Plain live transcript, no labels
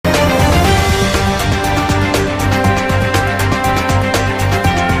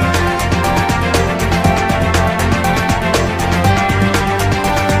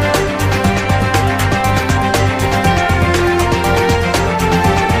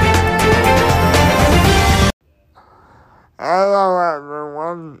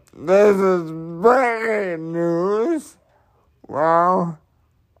This is breaking news. Well,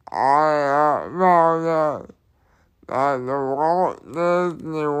 I found out that the Walt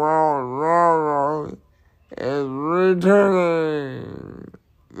Disney World Railroad is returning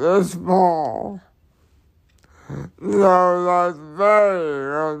this fall. So that's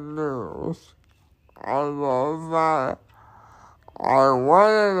very good news. I love that. I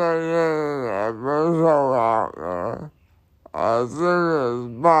wanted to get an episode out there as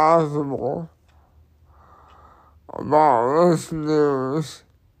soon as possible about this news.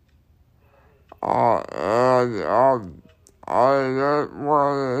 And I just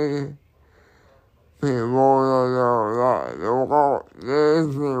wanted people to know that the Walt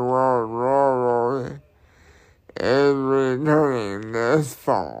Disney World Railroad is returning this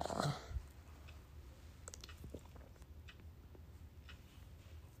fall.